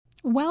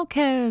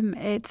Welcome.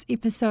 It's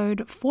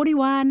episode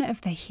 41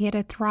 of the Here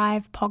to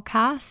Thrive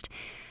podcast.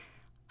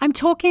 I'm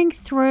talking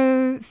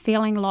through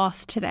feeling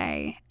lost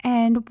today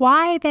and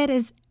why that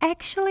is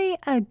actually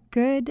a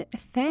good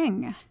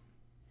thing.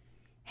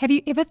 Have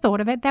you ever thought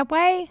of it that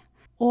way?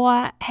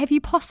 Or have you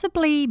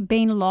possibly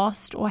been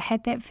lost or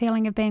had that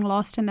feeling of being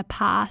lost in the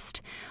past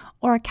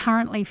or are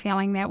currently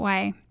feeling that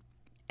way?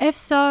 If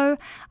so,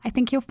 I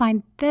think you'll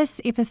find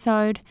this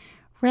episode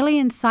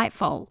really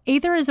insightful,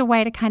 either as a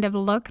way to kind of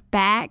look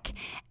back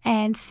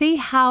and see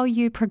how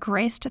you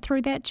progressed through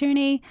that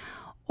journey,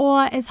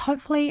 or as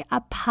hopefully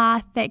a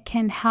path that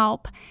can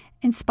help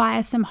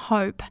inspire some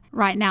hope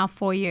right now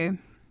for you.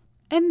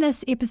 In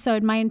this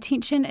episode, my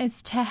intention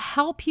is to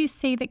help you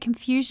see that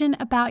confusion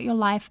about your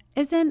life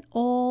isn't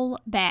all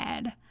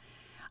bad.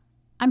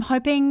 I'm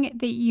hoping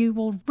that you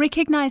will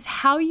recognize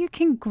how you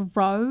can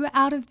grow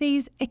out of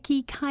these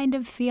icky kind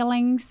of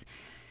feelings,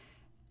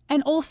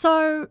 and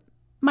also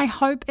my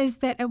hope is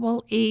that it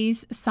will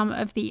ease some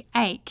of the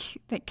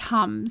ache that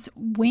comes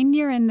when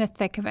you're in the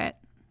thick of it.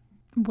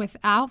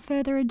 Without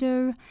further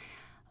ado,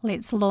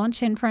 let's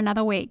launch in for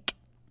another week.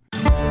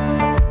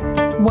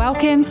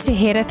 Welcome to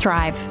Here to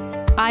Thrive.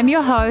 I'm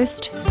your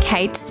host,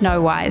 Kate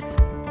Snowwise.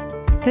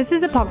 This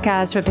is a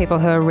podcast for people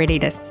who are ready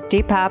to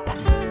step up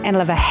and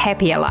live a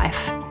happier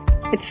life.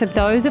 It's for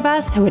those of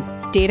us who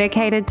are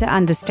dedicated to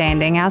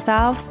understanding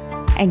ourselves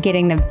and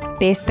getting the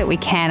best that we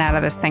can out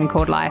of this thing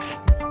called life.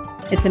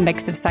 It's a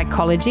mix of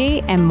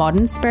psychology and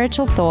modern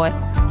spiritual thought,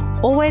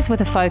 always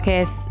with a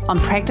focus on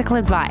practical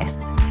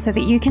advice so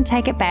that you can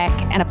take it back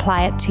and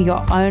apply it to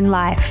your own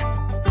life.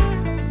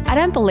 I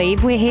don't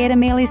believe we're here to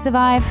merely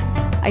survive.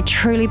 I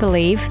truly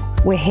believe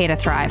we're here to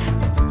thrive.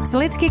 So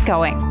let's get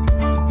going.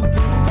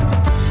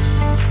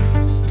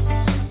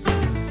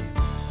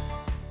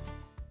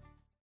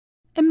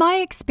 In my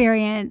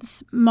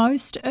experience,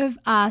 most of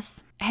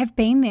us have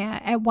been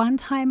there at one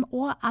time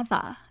or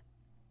other.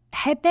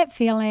 Had that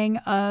feeling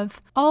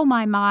of, oh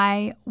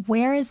my,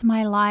 where is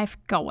my life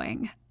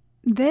going?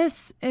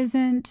 This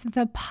isn't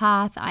the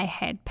path I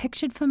had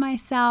pictured for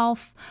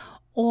myself,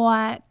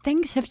 or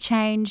things have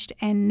changed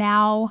and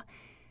now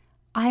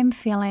I'm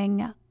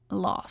feeling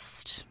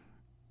lost.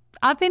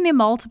 I've been there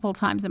multiple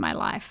times in my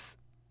life.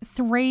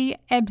 3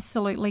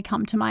 absolutely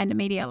come to mind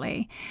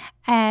immediately,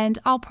 and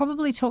I'll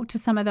probably talk to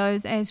some of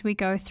those as we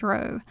go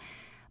through.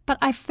 But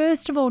I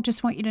first of all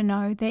just want you to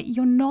know that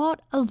you're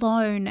not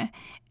alone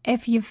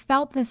if you've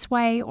felt this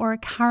way or are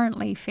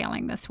currently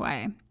feeling this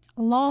way,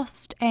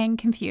 lost and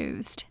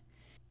confused.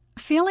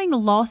 Feeling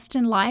lost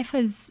in life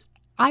is,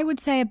 I would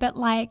say, a bit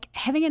like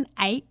having an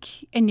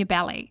ache in your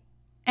belly.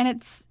 And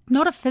it's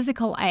not a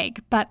physical ache,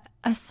 but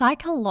a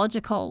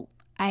psychological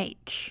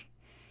ache.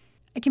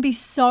 It can be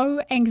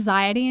so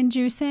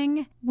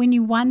anxiety-inducing when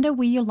you wonder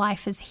where your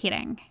life is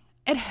heading.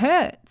 It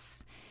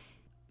hurts.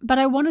 But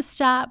I want to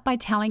start by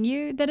telling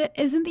you that it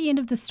isn't the end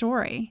of the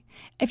story.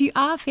 If you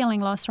are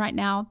feeling lost right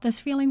now, this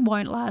feeling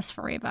won't last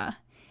forever.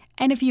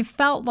 And if you've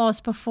felt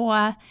lost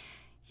before,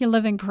 you're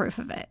living proof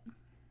of it.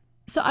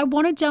 So I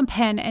want to jump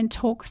in and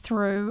talk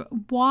through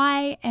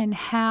why and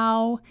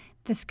how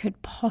this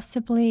could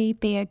possibly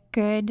be a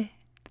good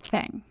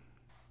thing.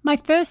 My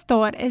first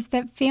thought is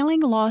that feeling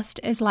lost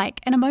is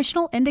like an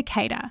emotional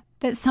indicator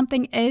that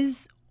something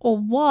is or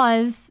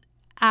was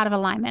out of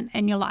alignment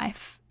in your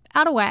life,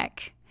 out of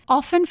whack.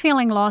 Often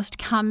feeling lost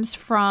comes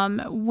from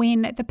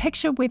when the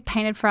picture we've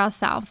painted for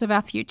ourselves of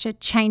our future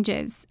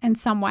changes in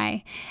some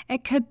way.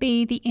 It could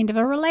be the end of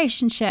a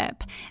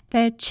relationship,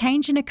 the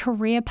change in a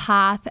career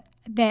path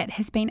that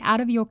has been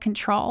out of your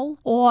control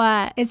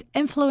or is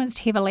influenced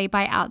heavily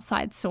by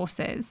outside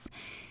sources.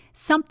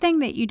 Something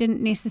that you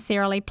didn't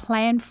necessarily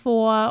plan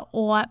for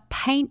or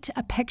paint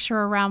a picture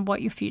around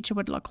what your future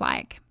would look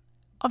like.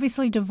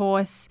 Obviously,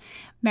 divorce,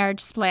 marriage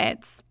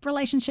splits,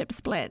 relationship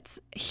splits,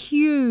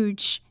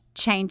 huge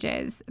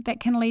changes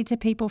that can lead to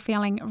people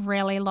feeling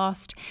really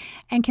lost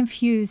and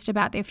confused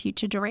about their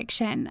future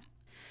direction.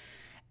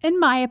 In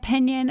my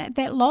opinion,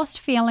 that lost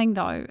feeling,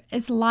 though,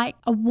 is like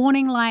a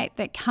warning light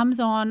that comes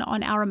on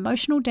our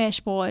emotional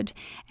dashboard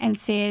and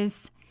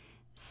says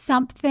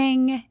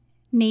something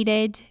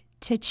needed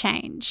to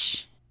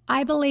change.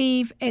 I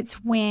believe it's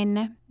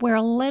when we're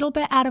a little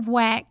bit out of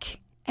whack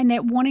and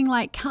that warning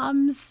light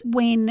comes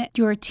when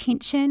your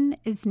attention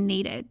is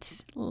needed.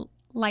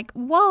 Like,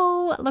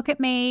 whoa, look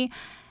at me.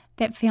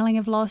 That feeling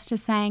of lost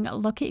is saying,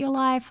 look at your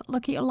life,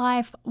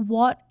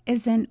 what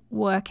isn't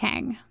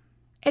working?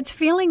 It's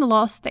feeling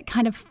lost that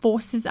kind of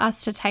forces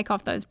us to take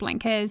off those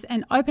blinkers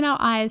and open our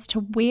eyes to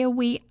where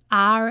we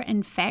are,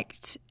 in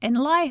fact, in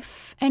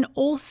life, and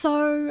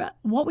also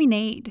what we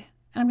need.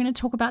 And I'm going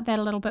to talk about that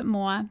a little bit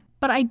more.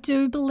 But I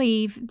do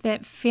believe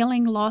that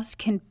feeling lost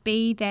can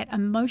be that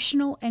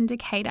emotional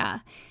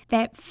indicator,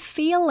 that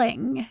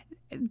feeling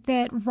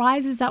that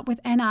rises up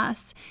within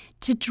us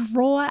to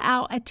draw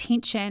our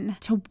attention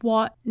to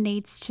what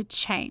needs to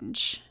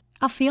change.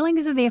 Our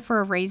feelings are there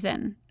for a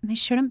reason, and they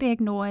shouldn't be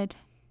ignored.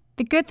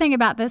 The good thing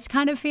about this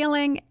kind of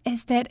feeling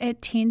is that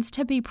it tends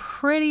to be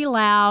pretty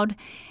loud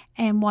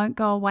and won't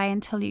go away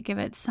until you give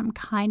it some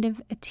kind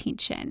of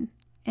attention,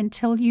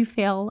 until you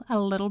feel a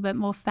little bit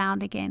more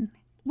found again.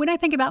 When I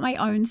think about my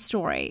own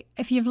story,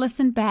 if you've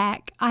listened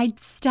back, I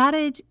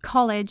started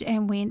college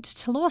and went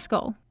to law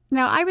school.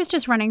 Now, I was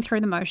just running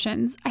through the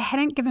motions. I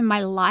hadn't given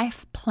my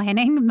life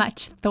planning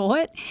much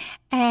thought,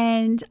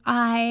 and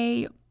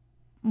I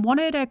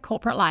wanted a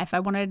corporate life.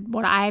 I wanted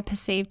what I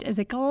perceived as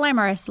a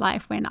glamorous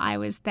life when I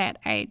was that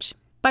age.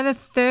 By the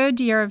third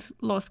year of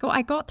law school,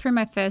 I got through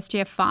my first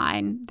year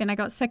fine. Then I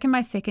got sick in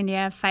my second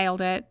year,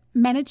 failed it,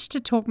 managed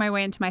to talk my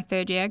way into my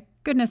third year,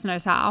 goodness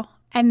knows how,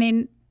 and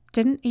then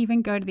didn't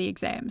even go to the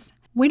exams.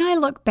 When I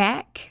look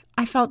back,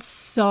 I felt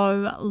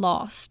so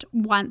lost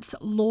once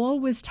law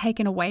was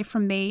taken away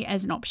from me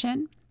as an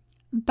option.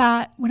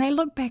 But when I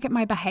look back at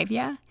my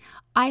behavior,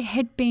 I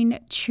had been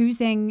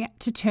choosing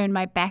to turn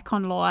my back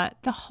on law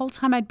the whole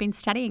time I'd been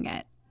studying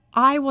it.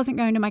 I wasn't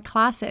going to my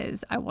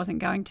classes. I wasn't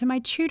going to my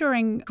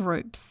tutoring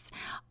groups.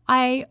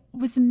 I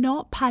was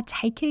not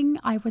partaking.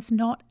 I was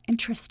not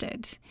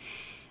interested.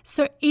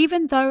 So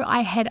even though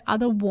I had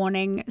other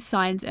warning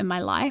signs in my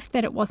life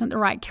that it wasn't the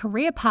right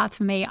career path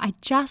for me, I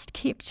just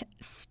kept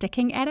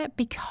sticking at it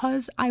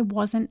because I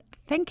wasn't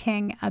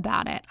thinking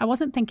about it. I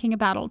wasn't thinking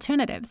about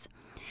alternatives.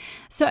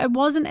 So it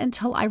wasn't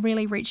until I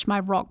really reached my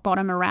rock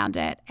bottom around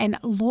it, and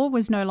law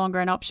was no longer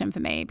an option for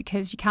me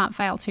because you can't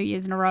fail 2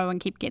 years in a row and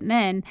keep getting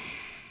in,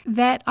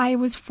 that I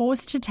was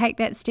forced to take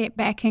that step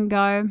back and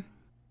go,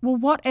 well,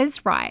 what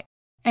is right?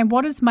 And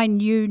what is my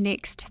new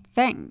next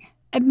thing?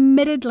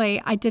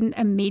 Admittedly, I didn't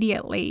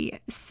immediately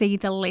see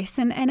the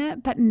lesson in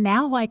it, but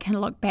now I can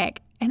look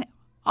back and,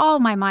 oh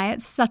my,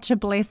 it's such a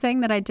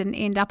blessing that I didn't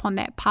end up on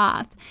that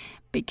path,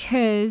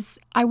 because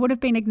I would have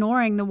been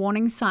ignoring the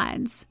warning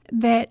signs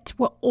that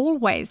were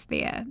always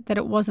there, that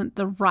it wasn't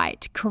the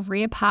right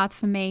career path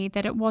for me,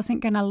 that it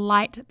wasn't going to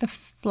light the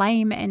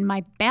flame in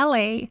my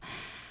belly,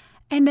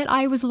 and that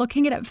I was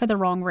looking at it for the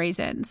wrong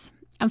reasons.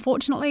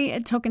 Unfortunately,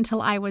 it took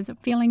until I was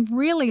feeling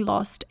really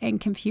lost and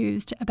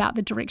confused about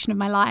the direction of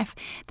my life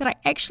that I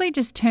actually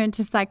just turned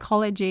to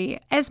psychology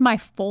as my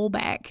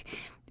fallback,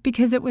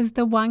 because it was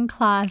the one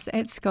class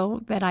at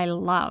school that I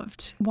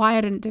loved. Why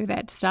I didn't do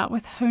that to start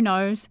with, who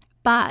knows?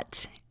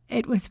 But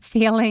it was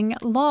feeling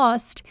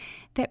lost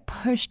that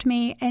pushed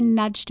me and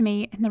nudged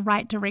me in the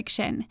right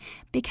direction,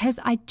 because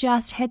I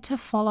just had to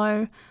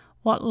follow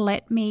what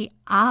lit me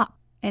up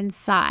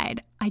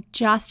inside. I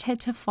just had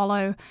to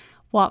follow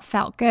what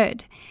felt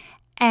good.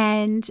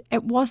 And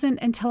it wasn't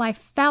until I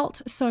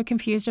felt so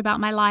confused about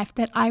my life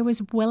that I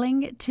was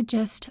willing to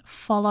just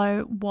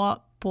follow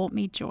what brought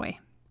me joy.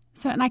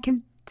 And I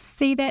can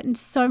see that in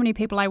so many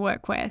people I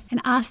work with, and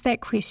ask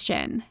that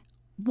question: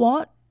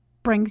 what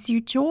brings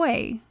you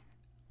joy?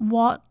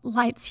 What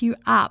lights you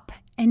up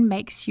and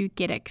makes you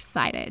get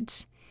excited?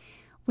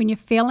 When you're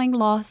feeling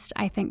lost,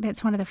 I think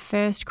that's one of the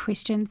first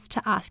questions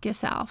to ask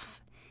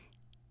yourself.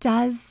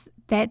 Does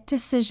that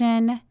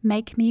decision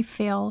make me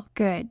feel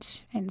good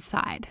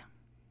inside?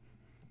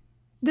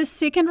 The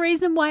second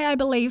reason why I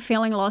believe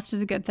feeling lost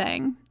is a good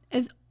thing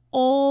is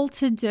all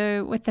to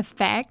do with the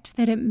fact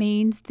that it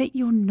means that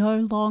you're no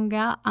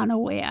longer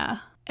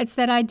unaware. It's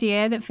that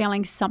idea that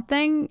feeling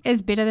something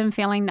is better than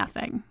feeling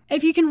nothing.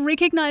 If you can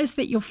recognize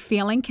that you're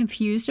feeling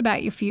confused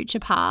about your future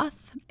path,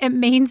 it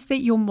means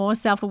that you're more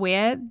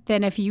self-aware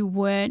than if you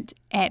weren't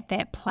at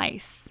that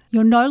place.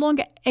 You're no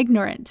longer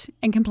ignorant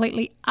and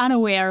completely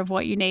unaware of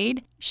what you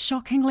need.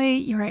 Shockingly,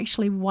 you're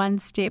actually one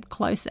step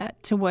closer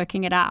to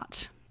working it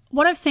out.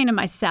 What I've seen in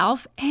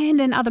myself and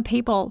in other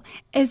people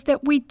is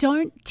that we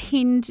don't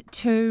tend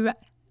to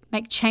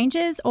make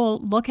changes or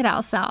look at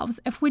ourselves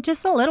if we're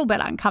just a little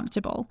bit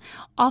uncomfortable.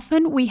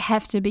 Often we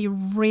have to be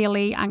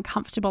really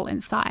uncomfortable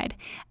inside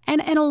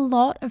and in a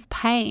lot of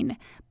pain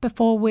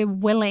before we're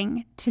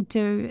willing to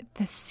do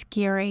the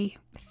scary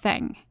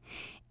thing,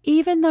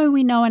 even though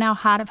we know in our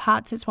heart of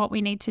hearts it's what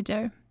we need to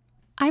do.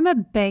 I'm a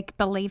big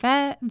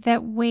believer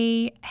that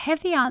we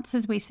have the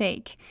answers we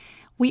seek.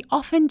 We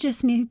often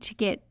just need to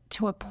get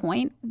to a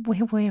point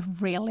where we're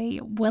really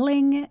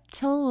willing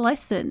to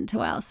listen to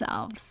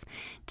ourselves,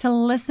 to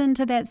listen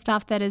to that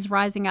stuff that is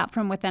rising up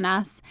from within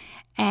us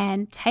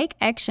and take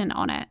action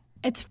on it.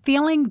 It's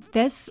feeling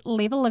this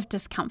level of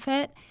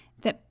discomfort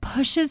that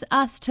pushes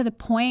us to the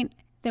point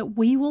that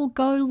we will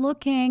go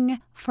looking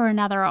for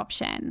another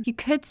option. You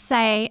could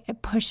say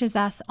it pushes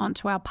us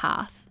onto our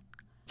path.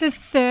 The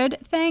third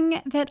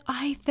thing that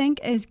I think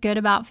is good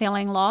about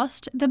feeling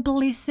lost, the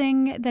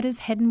blessing that is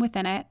hidden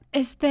within it,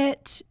 is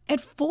that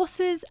it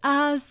forces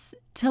us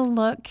to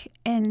look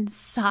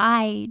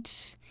inside.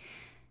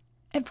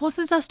 It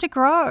forces us to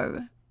grow.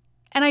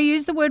 And I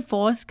use the word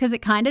force because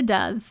it kind of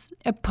does.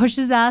 It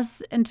pushes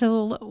us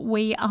until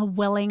we are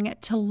willing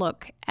to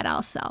look at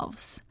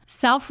ourselves.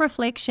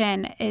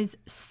 Self-reflection is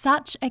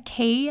such a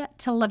key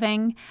to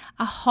living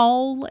a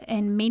whole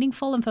and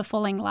meaningful and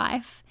fulfilling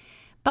life.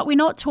 But we're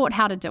not taught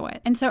how to do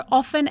it. And so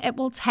often it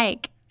will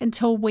take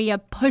until we are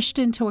pushed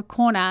into a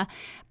corner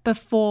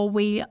before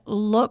we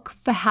look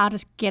for how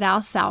to get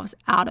ourselves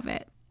out of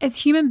it. As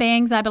human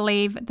beings, I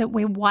believe that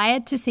we're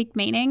wired to seek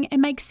meaning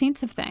and make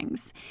sense of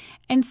things.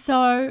 And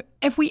so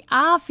if we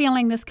are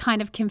feeling this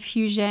kind of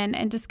confusion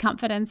and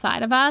discomfort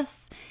inside of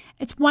us,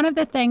 it's one of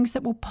the things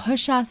that will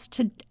push us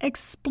to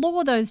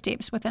explore those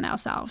depths within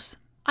ourselves.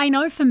 I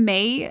know for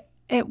me,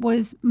 it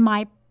was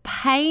my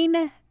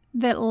pain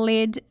that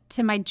led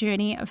to my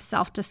journey of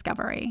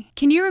self-discovery.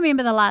 Can you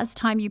remember the last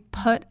time you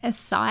put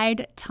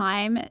aside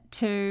time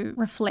to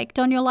reflect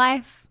on your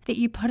life? That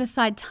you put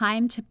aside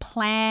time to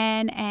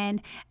plan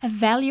and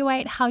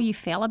evaluate how you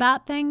feel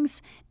about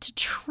things, to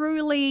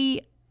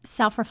truly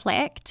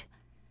self-reflect?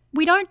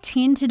 We don't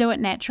tend to do it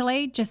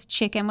naturally, just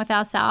check in with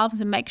ourselves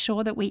and make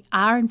sure that we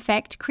are in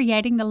fact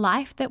creating the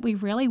life that we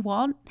really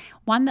want,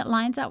 one that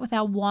lines up with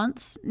our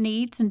wants,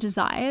 needs, and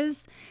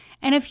desires.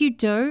 And if you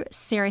do,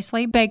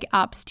 seriously, big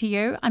ups to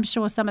you. I'm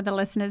sure some of the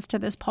listeners to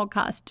this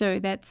podcast do.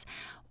 That's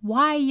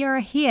why you're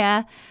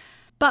here.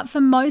 But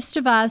for most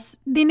of us,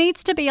 there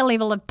needs to be a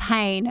level of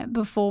pain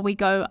before we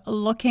go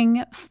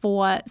looking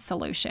for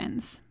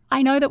solutions.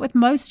 I know that with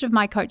most of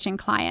my coaching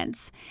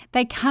clients,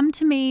 they come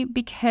to me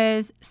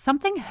because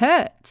something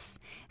hurts.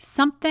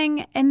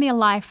 Something in their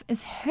life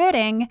is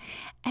hurting,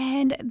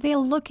 and they're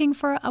looking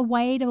for a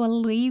way to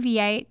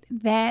alleviate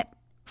that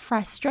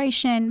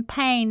frustration,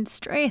 pain,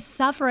 stress,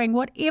 suffering,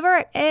 whatever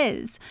it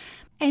is.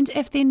 And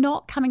if they're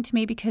not coming to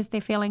me because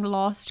they're feeling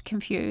lost,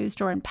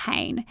 confused, or in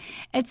pain,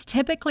 it's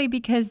typically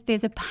because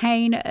there's a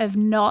pain of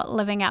not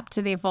living up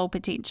to their full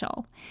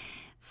potential.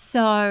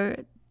 So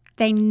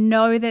they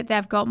know that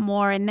they've got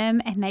more in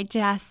them and they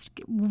just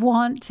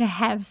want to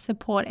have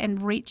support in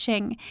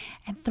reaching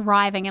and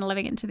thriving and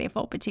living into their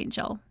full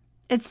potential.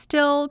 It's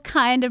still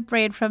kind of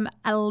bred from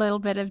a little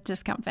bit of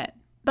discomfort.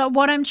 But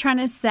what I'm trying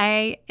to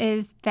say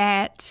is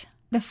that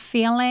the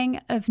feeling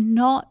of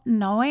not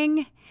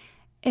knowing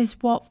is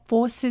what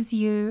forces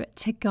you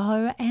to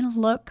go and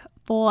look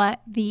for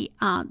the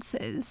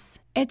answers.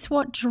 It's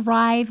what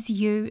drives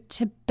you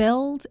to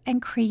build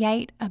and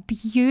create a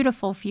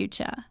beautiful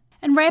future.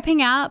 And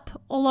wrapping up,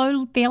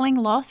 although feeling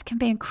lost can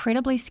be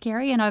incredibly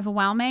scary and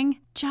overwhelming,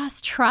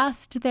 just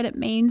trust that it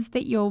means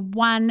that you're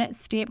one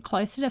step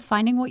closer to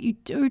finding what you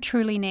do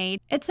truly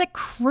need. It's a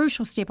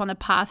crucial step on the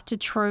path to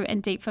true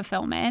and deep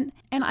fulfillment.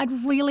 And I'd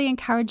really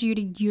encourage you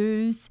to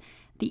use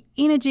the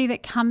energy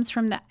that comes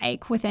from the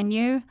ache within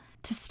you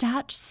to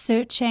start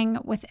searching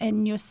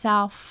within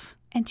yourself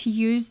and to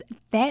use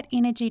that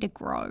energy to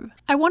grow.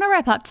 I want to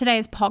wrap up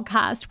today's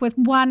podcast with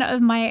one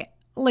of my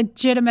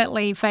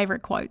legitimately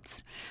favorite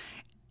quotes.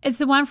 It's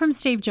the one from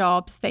Steve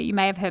Jobs that you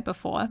may have heard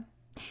before.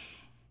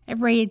 It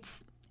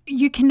reads,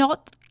 "You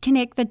cannot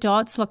connect the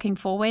dots looking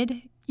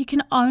forward. You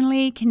can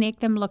only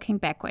connect them looking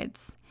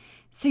backwards.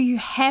 So you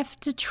have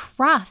to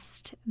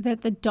trust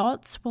that the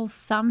dots will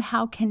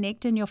somehow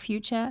connect in your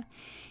future.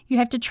 You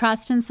have to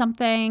trust in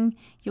something,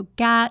 your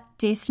gut,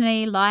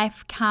 destiny,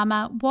 life,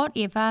 karma,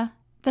 whatever.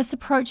 This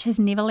approach has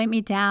never let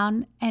me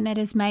down, and it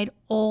has made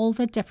all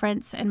the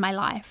difference in my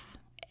life."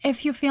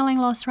 If you're feeling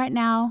lost right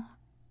now,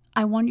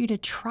 I want you to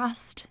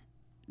trust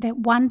that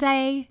one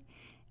day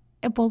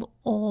it will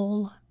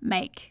all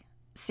make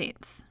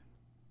sense.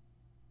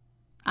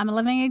 I'm a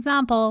living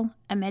example.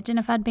 Imagine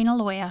if I'd been a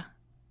lawyer.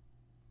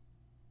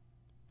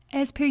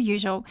 As per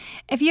usual,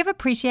 if you've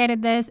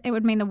appreciated this, it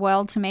would mean the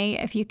world to me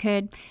if you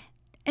could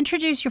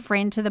introduce your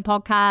friend to the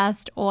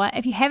podcast, or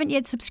if you haven't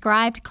yet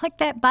subscribed, click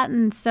that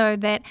button so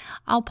that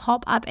I'll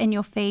pop up in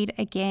your feed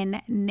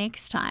again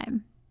next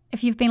time.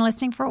 If you've been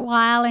listening for a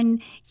while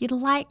and you'd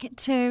like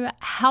to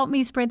help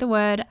me spread the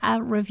word,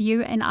 a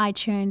review in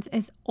iTunes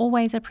is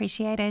always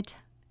appreciated.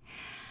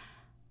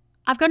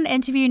 I've got an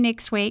interview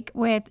next week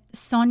with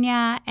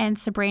Sonia and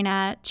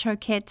Sabrina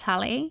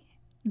Choquet-Tully.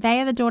 They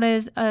are the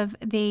daughters of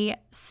the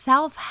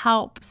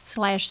self-help /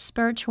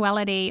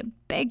 spirituality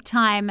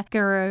big-time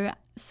guru,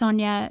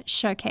 Sonia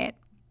Choquet.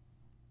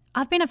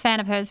 I've been a fan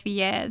of hers for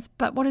years,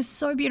 but what is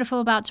so beautiful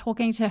about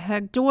talking to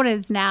her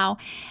daughters now,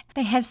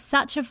 they have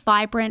such a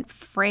vibrant,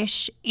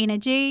 fresh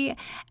energy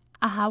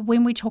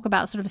when we talk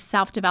about sort of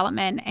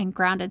self-development and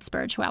grounded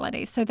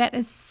spirituality. So that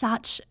is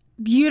such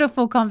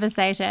beautiful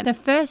conversation. The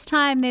first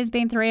time there's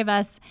been three of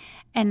us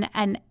in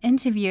an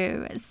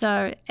interview,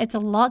 so it's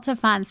lots of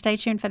fun. Stay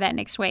tuned for that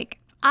next week.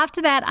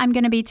 After that, I'm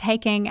going to be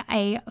taking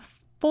a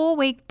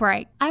 4-week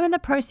break. I'm in the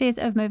process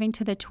of moving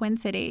to the Twin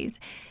Cities.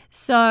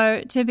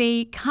 So to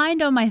be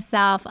kind on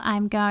myself,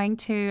 I'm going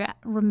to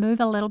remove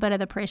a little bit of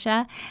the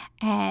pressure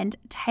and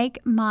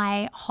take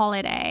my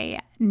holiday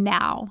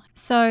now.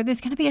 So there's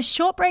going to be a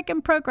short break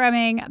in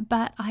programming,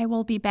 but I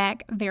will be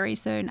back very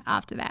soon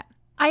after that.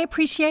 I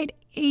appreciate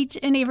each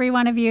and every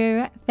one of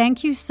you.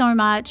 Thank you so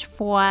much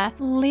for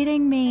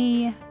letting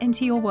me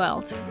into your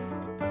world.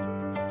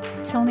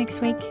 Till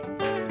next week,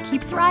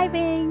 keep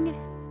thriving.